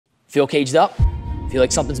Feel caged up? Feel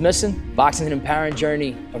like something's missing? Boxing is an empowering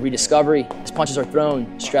journey of rediscovery. As punches are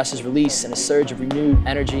thrown, stress is released, and a surge of renewed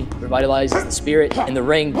energy revitalizes the spirit. In the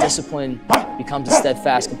ring, discipline becomes a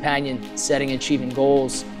steadfast companion. Setting and achieving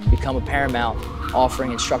goals become a paramount,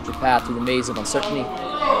 offering instructive path through the maze of uncertainty.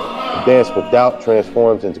 The dance with doubt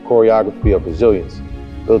transforms into choreography of resilience,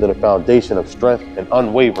 building a foundation of strength and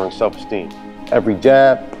unwavering self-esteem. Every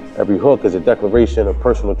jab, every hook is a declaration of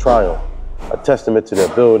personal triumph, a testament to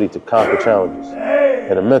the ability to conquer challenges.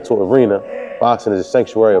 In a mental arena, boxing is a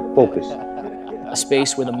sanctuary of focus. A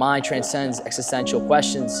space where the mind transcends existential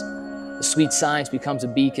questions. The sweet science becomes a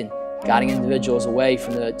beacon, guiding individuals away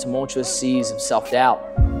from the tumultuous seas of self-doubt.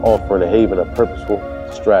 Offering a haven of purposeful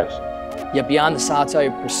distraction. Yet beyond the solitary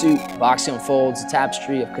pursuit, boxing unfolds a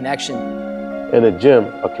tapestry of connection. In a gym,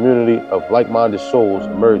 a community of like-minded souls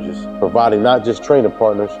emerges, providing not just training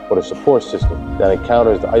partners, but a support system that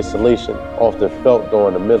encounters the isolation often felt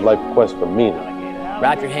during the midlife quest for meaning.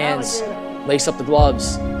 Wrap your hands, lace up the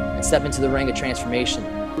gloves, and step into the ring of transformation.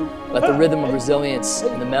 Let the rhythm of resilience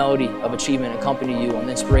and the melody of achievement accompany you on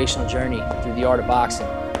the inspirational journey through the art of boxing.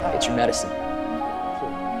 It's your medicine.